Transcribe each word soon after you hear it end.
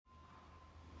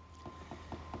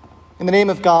In the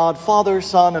name of God, Father,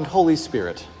 Son, and Holy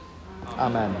Spirit.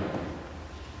 Amen.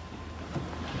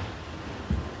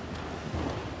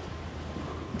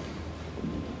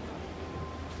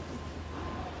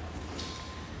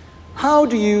 How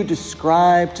do you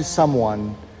describe to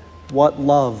someone what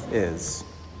love is?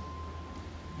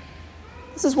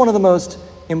 This is one of the most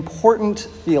important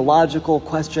theological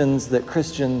questions that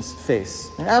Christians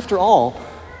face. And after all,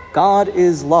 God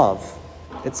is love.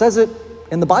 It says it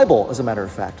in the Bible, as a matter of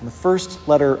fact, in the first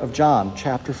letter of John,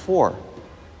 chapter 4.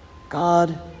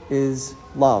 God is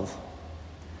love.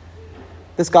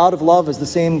 This God of love is the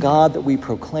same God that we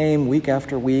proclaim week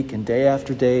after week and day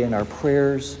after day in our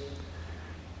prayers.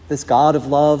 This God of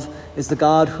love is the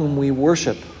God whom we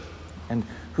worship and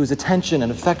whose attention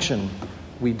and affection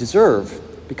we deserve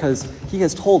because he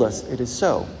has told us it is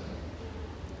so.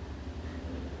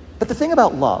 But the thing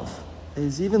about love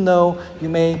is, even though you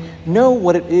may know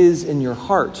what it is in your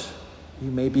heart, you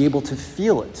may be able to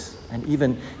feel it and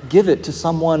even give it to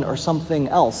someone or something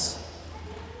else.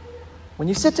 When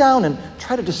you sit down and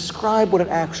try to describe what it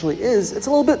actually is, it's a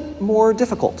little bit more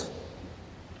difficult.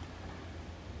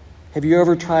 Have you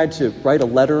ever tried to write a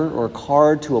letter or a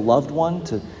card to a loved one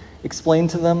to explain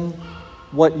to them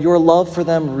what your love for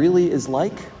them really is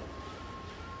like?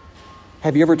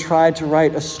 Have you ever tried to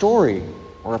write a story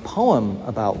or a poem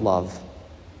about love?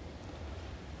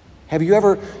 Have you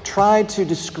ever tried to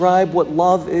describe what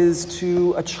love is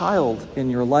to a child in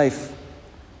your life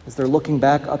as they're looking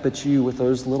back up at you with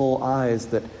those little eyes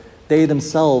that they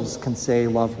themselves can say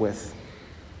love with?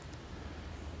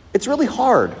 It's really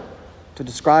hard to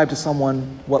describe to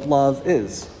someone what love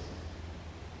is.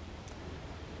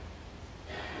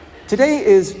 Today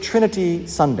is Trinity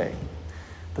Sunday,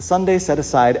 the Sunday set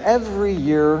aside every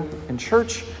year in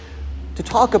church to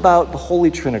talk about the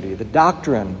Holy Trinity, the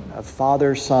doctrine of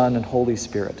Father, Son, and Holy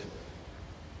Spirit.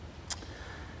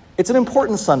 It's an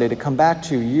important Sunday to come back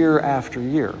to year after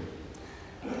year.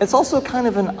 It's also kind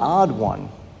of an odd one.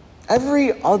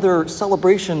 Every other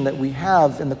celebration that we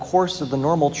have in the course of the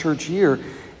normal church year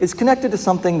is connected to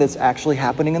something that's actually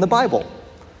happening in the Bible.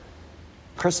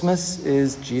 Christmas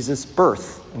is Jesus'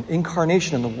 birth and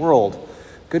incarnation in the world.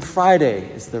 Good Friday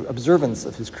is the observance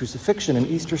of his crucifixion, and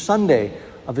Easter Sunday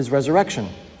of his resurrection.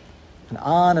 And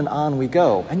on we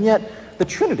go. And yet, the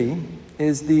Trinity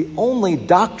is the only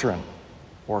doctrine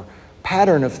or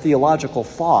pattern of theological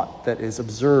thought that is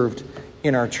observed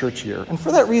in our church year. And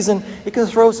for that reason, it can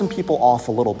throw some people off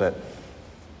a little bit.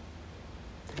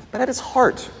 But at its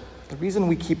heart, the reason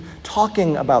we keep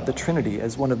talking about the Trinity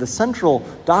as one of the central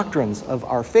doctrines of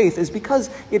our faith is because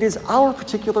it is our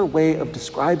particular way of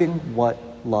describing what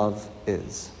love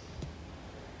is.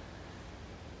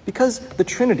 Because the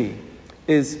Trinity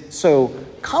is so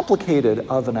complicated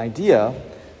of an idea,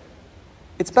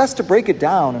 it's best to break it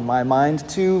down, in my mind,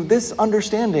 to this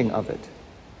understanding of it.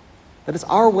 That it's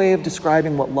our way of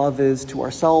describing what love is to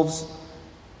ourselves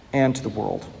and to the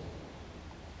world.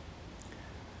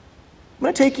 I'm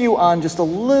going to take you on just a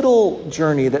little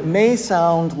journey that may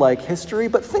sound like history,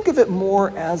 but think of it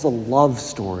more as a love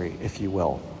story, if you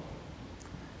will.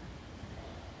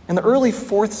 In the early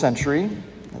 4th century,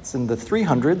 that's in the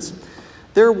 300s,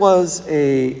 there was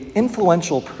an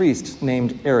influential priest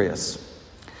named Arius.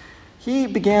 He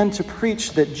began to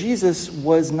preach that Jesus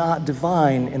was not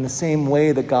divine in the same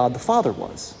way that God the Father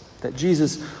was, that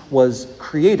Jesus was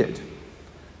created,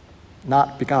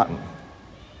 not begotten.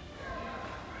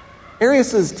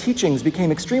 Arius's teachings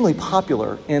became extremely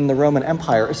popular in the Roman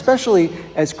Empire, especially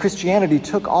as Christianity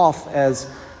took off as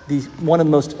one of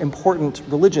the most important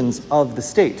religions of the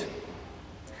state.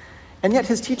 And yet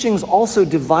his teachings also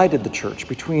divided the church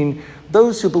between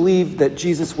those who believed that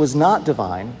Jesus was not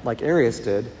divine, like Arius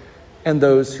did, and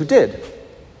those who did.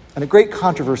 And a great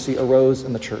controversy arose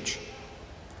in the church.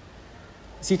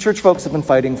 See, church folks have been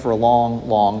fighting for a long,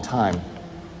 long time.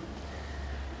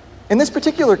 In this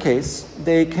particular case,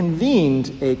 they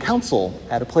convened a council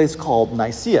at a place called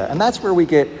Nicaea, and that's where we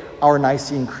get our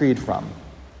Nicene Creed from.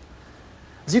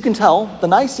 As you can tell, the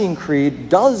Nicene Creed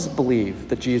does believe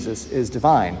that Jesus is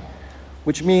divine,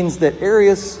 which means that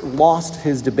Arius lost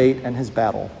his debate and his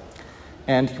battle.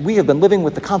 And we have been living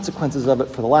with the consequences of it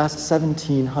for the last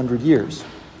 1,700 years.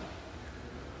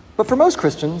 But for most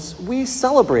Christians, we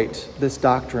celebrate this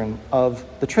doctrine of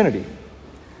the Trinity.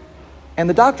 And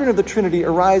the doctrine of the Trinity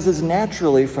arises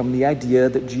naturally from the idea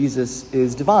that Jesus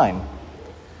is divine.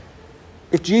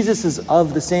 If Jesus is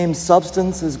of the same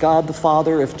substance as God the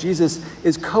Father, if Jesus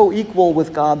is co-equal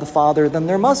with God the Father, then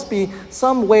there must be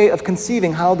some way of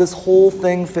conceiving how this whole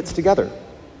thing fits together.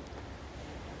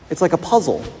 It's like a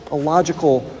puzzle, a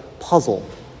logical puzzle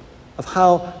of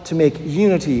how to make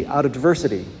unity out of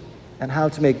diversity and how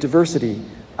to make diversity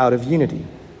out of unity.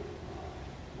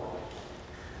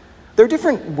 There are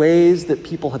different ways that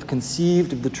people have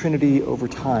conceived of the Trinity over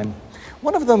time.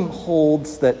 One of them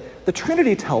holds that the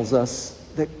Trinity tells us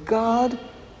that God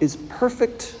is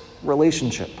perfect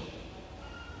relationship.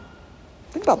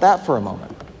 Think about that for a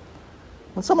moment.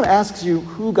 When someone asks you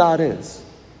who God is,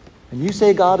 and you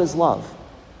say God is love,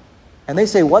 and they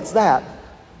say, "What's that?"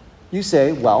 You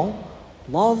say, "Well,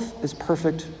 love is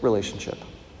perfect relationship."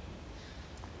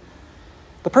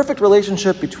 The perfect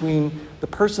relationship between the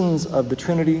persons of the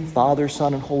Trinity, Father,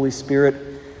 Son, and Holy Spirit,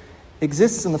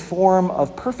 exists in the form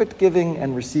of perfect giving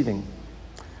and receiving.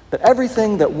 That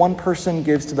everything that one person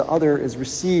gives to the other is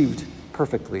received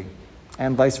perfectly,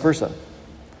 and vice versa.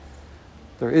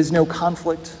 There is no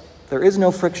conflict, there is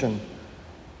no friction.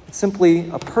 It's simply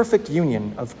a perfect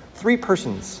union of three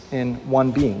persons in one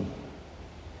being.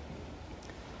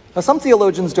 Now, some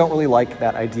theologians don't really like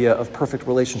that idea of perfect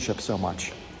relationship so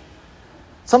much.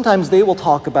 Sometimes they will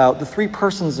talk about the three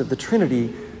persons of the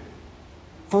Trinity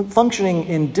functioning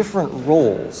in different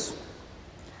roles.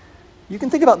 You can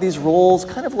think about these roles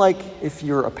kind of like if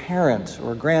you're a parent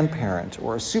or a grandparent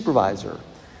or a supervisor.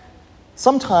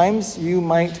 Sometimes you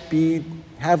might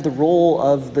have the role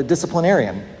of the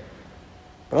disciplinarian,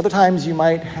 but other times you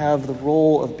might have the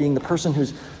role of being the person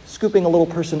who's scooping a little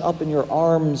person up in your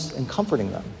arms and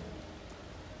comforting them.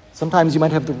 Sometimes you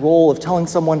might have the role of telling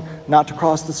someone not to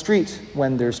cross the street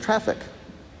when there's traffic.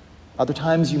 Other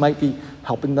times you might be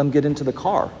helping them get into the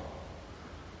car.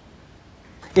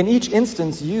 In each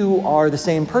instance, you are the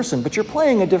same person, but you're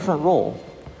playing a different role.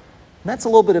 And that's a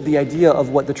little bit of the idea of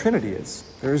what the Trinity is.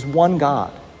 There is one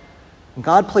God. And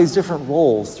God plays different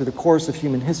roles through the course of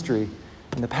human history,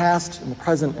 in the past, in the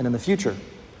present, and in the future.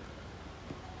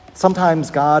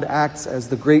 Sometimes God acts as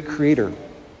the great creator.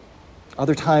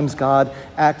 Other times God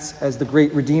acts as the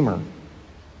great redeemer.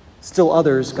 Still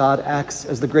others, God acts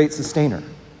as the great sustainer.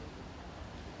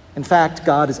 In fact,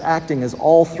 God is acting as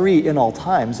all three in all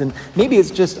times. And maybe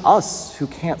it's just us who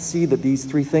can't see that these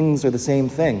three things are the same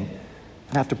thing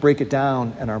and have to break it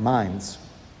down in our minds.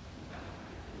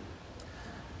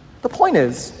 The point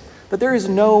is that there is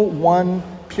no one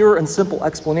pure and simple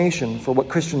explanation for what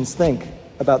Christians think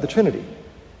about the Trinity.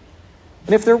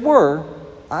 And if there were,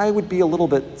 I would be a little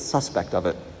bit suspect of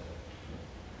it.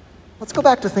 Let's go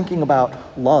back to thinking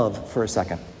about love for a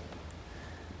second.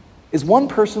 Is one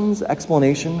person's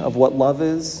explanation of what love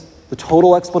is the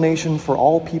total explanation for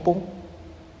all people?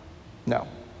 No,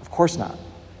 of course not.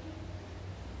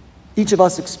 Each of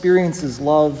us experiences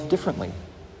love differently.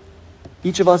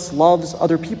 Each of us loves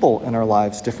other people in our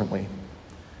lives differently.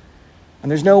 And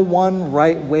there's no one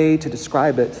right way to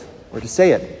describe it or to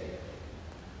say it.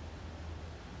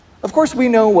 Of course, we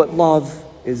know what love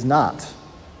is not.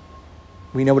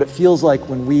 We know what it feels like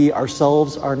when we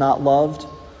ourselves are not loved,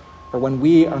 or when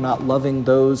we are not loving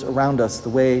those around us the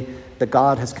way that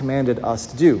God has commanded us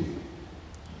to do.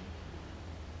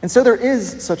 And so there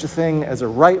is such a thing as a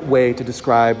right way to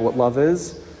describe what love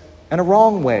is, and a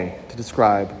wrong way to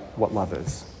describe what love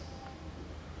is.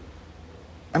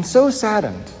 I'm so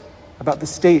saddened about the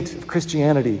state of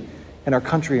Christianity in our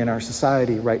country and our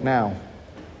society right now.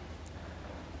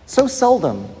 So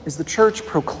seldom is the church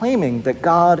proclaiming that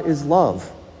God is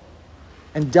love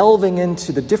and delving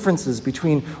into the differences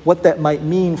between what that might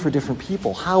mean for different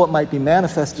people, how it might be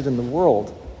manifested in the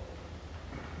world.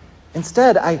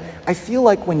 Instead, I feel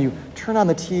like when you turn on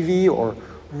the TV or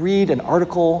read an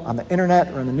article on the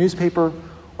internet or in the newspaper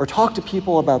or talk to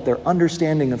people about their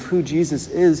understanding of who Jesus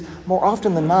is, more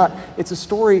often than not, it's a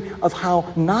story of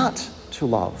how not to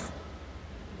love.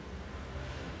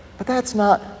 But that's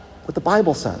not what the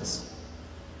Bible says.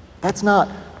 That's not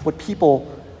what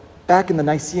people back in the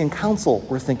Nicene Council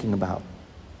were thinking about.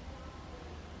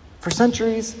 For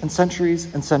centuries and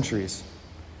centuries and centuries,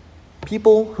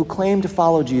 people who claim to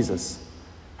follow Jesus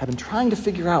have been trying to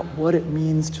figure out what it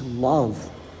means to love,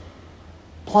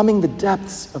 plumbing the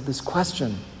depths of this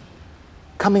question,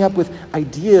 coming up with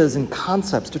ideas and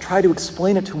concepts to try to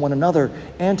explain it to one another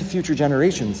and to future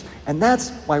generations. And that's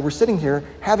why we're sitting here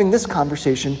having this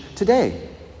conversation today.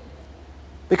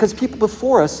 Because people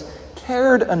before us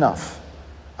cared enough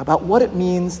about what it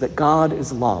means that God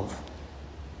is love.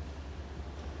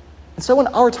 And so in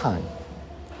our time,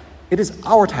 it is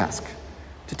our task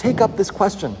to take up this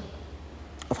question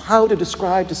of how to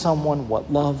describe to someone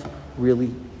what love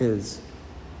really is.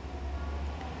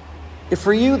 If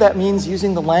for you that means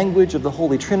using the language of the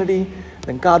Holy Trinity,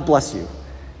 then God bless you.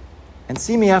 And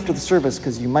see me after the service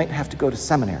because you might have to go to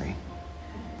seminary.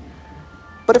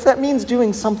 But if that means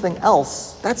doing something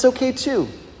else, that's okay too.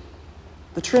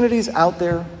 The Trinity's out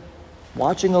there,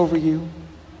 watching over you,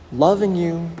 loving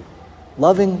you,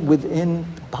 loving within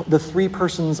the three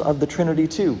persons of the Trinity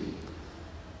too,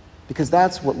 because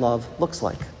that's what love looks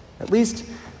like, at least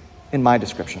in my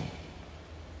description.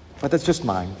 But that's just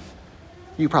mine.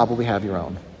 You probably have your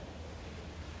own.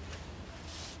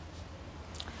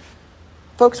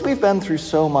 Folks, we've been through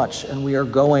so much, and we are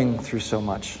going through so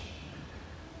much.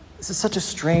 This is such a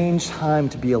strange time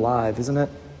to be alive, isn't it?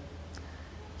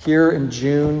 Here in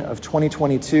June of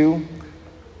 2022,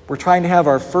 we're trying to have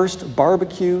our first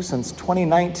barbecue since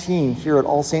 2019 here at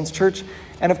All Saints Church.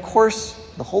 And of course,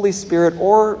 the Holy Spirit,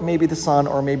 or maybe the Son,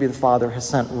 or maybe the Father, has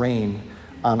sent rain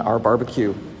on our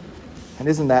barbecue. And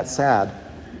isn't that sad?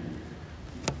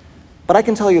 But I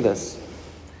can tell you this.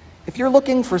 If you're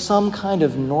looking for some kind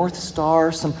of North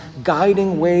Star, some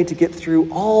guiding way to get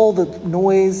through all the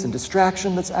noise and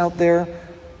distraction that's out there,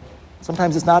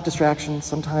 sometimes it's not distraction,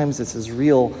 sometimes it's as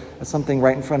real as something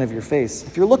right in front of your face.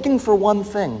 If you're looking for one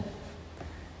thing,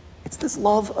 it's this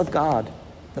love of God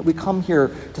that we come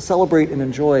here to celebrate and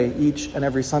enjoy each and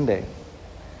every Sunday.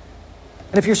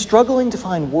 And if you're struggling to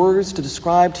find words to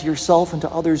describe to yourself and to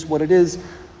others what it is,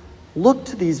 look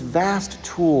to these vast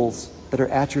tools that are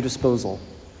at your disposal.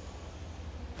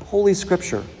 Holy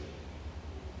Scripture,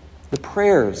 the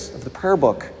prayers of the prayer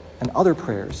book and other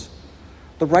prayers,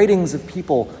 the writings of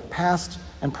people past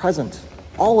and present,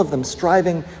 all of them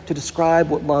striving to describe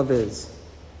what love is.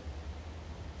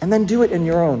 And then do it in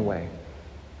your own way.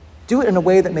 Do it in a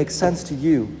way that makes sense to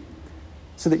you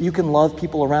so that you can love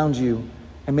people around you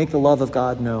and make the love of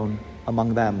God known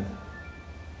among them.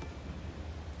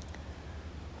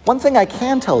 One thing I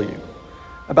can tell you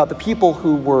about the people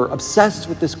who were obsessed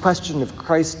with this question of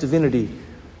Christ's divinity,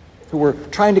 who were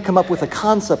trying to come up with a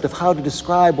concept of how to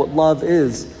describe what love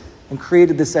is and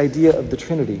created this idea of the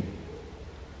Trinity.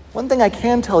 One thing I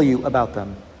can tell you about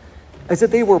them is that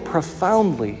they were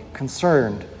profoundly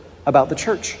concerned about the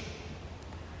church.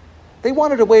 They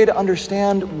wanted a way to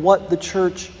understand what the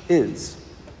church is.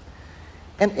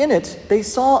 And in it, they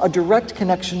saw a direct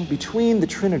connection between the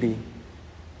Trinity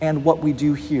and what we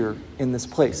do here in this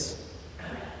place.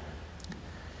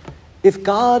 If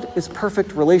God is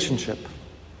perfect relationship,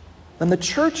 then the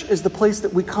church is the place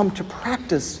that we come to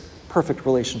practice perfect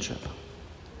relationship.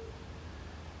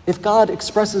 If God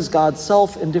expresses God's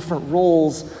self in different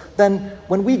roles, then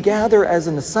when we gather as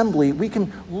an assembly, we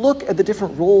can look at the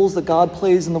different roles that God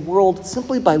plays in the world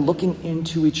simply by looking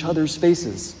into each other's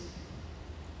faces.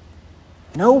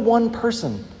 No one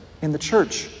person in the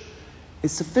church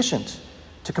is sufficient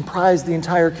to comprise the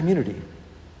entire community.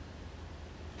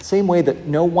 The same way that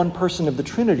no one person of the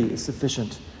Trinity is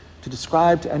sufficient to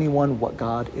describe to anyone what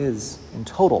God is in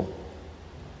total.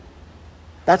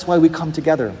 That's why we come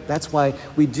together. That's why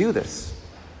we do this.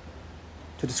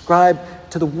 To describe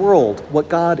to the world what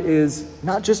God is,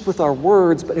 not just with our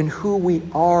words, but in who we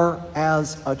are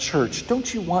as a church.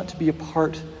 Don't you want to be a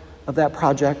part of that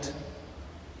project?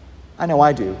 I know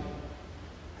I do.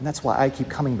 And that's why I keep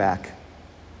coming back,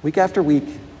 week after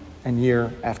week and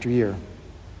year after year.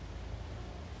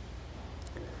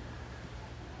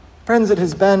 Friends, it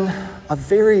has been a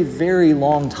very, very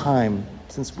long time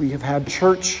since we have had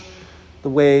church the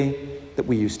way that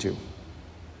we used to. And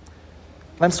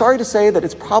I'm sorry to say that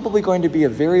it's probably going to be a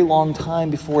very long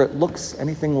time before it looks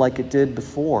anything like it did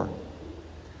before.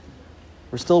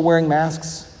 We're still wearing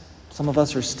masks. Some of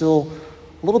us are still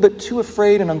a little bit too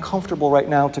afraid and uncomfortable right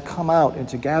now to come out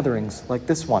into gatherings like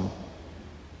this one.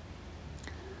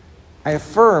 I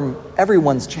affirm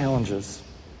everyone's challenges.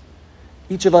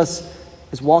 Each of us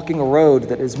is walking a road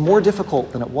that is more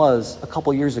difficult than it was a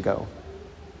couple years ago.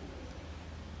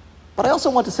 But I also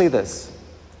want to say this,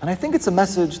 and I think it's a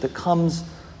message that comes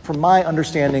from my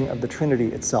understanding of the Trinity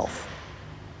itself.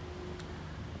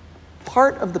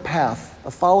 Part of the path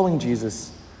of following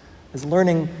Jesus is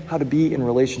learning how to be in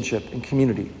relationship and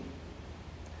community.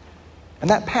 And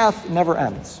that path never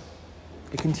ends.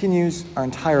 It continues our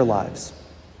entire lives.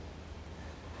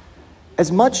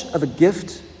 As much of a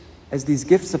gift as these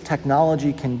gifts of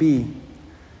technology can be,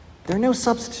 they're no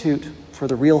substitute for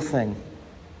the real thing,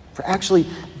 for actually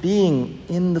being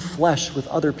in the flesh with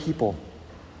other people,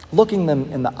 looking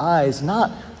them in the eyes,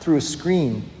 not through a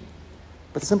screen,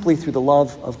 but simply through the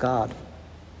love of God.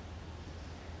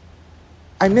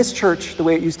 I miss church the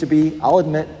way it used to be, I'll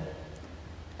admit,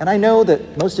 and I know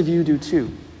that most of you do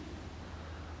too.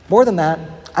 More than that,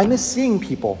 I miss seeing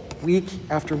people week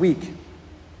after week.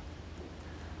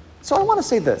 So I want to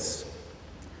say this.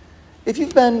 If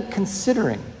you've been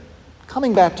considering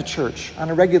coming back to church on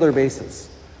a regular basis,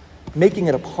 making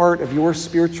it a part of your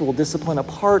spiritual discipline, a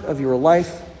part of your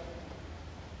life,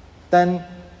 then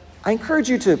I encourage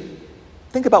you to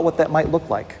think about what that might look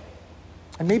like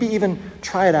and maybe even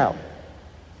try it out.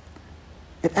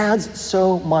 It adds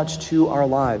so much to our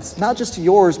lives, not just to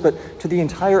yours, but to the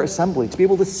entire assembly, to be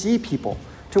able to see people,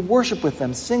 to worship with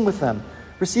them, sing with them,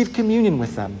 receive communion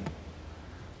with them.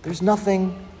 There's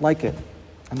nothing like it,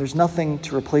 and there's nothing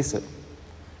to replace it.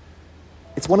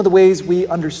 It's one of the ways we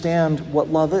understand what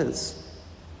love is.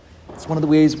 It's one of the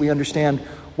ways we understand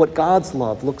what God's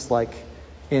love looks like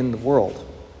in the world.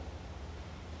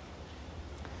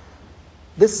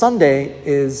 This Sunday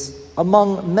is,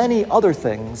 among many other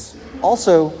things,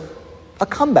 also a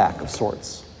comeback of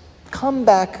sorts.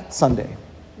 Comeback Sunday.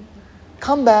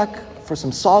 Come back for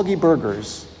some soggy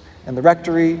burgers in the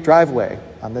rectory driveway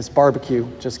on this barbecue.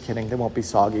 Just kidding, they won't be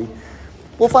soggy.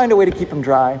 We'll find a way to keep them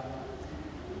dry.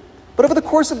 But over the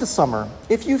course of the summer,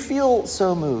 if you feel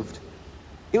so moved,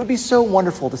 it would be so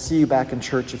wonderful to see you back in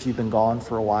church if you've been gone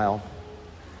for a while.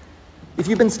 If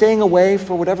you've been staying away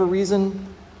for whatever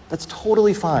reason, that's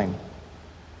totally fine.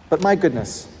 But my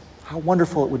goodness, how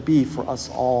wonderful it would be for us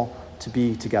all to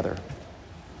be together.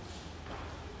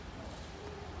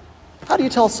 How do you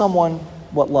tell someone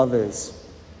what love is?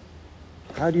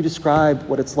 How do you describe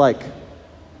what it's like?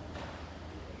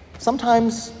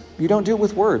 Sometimes you don't do it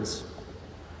with words.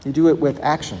 You do it with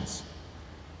actions,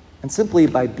 and simply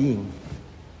by being.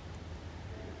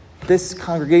 This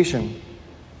congregation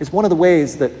is one of the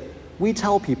ways that we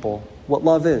tell people what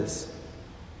love is,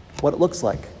 what it looks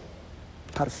like,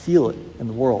 how to feel it in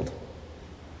the world.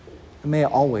 And may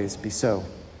it always be so.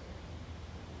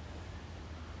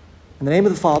 In the name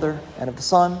of the Father, and of the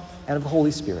Son, and of the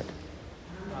Holy Spirit.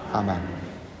 Amen.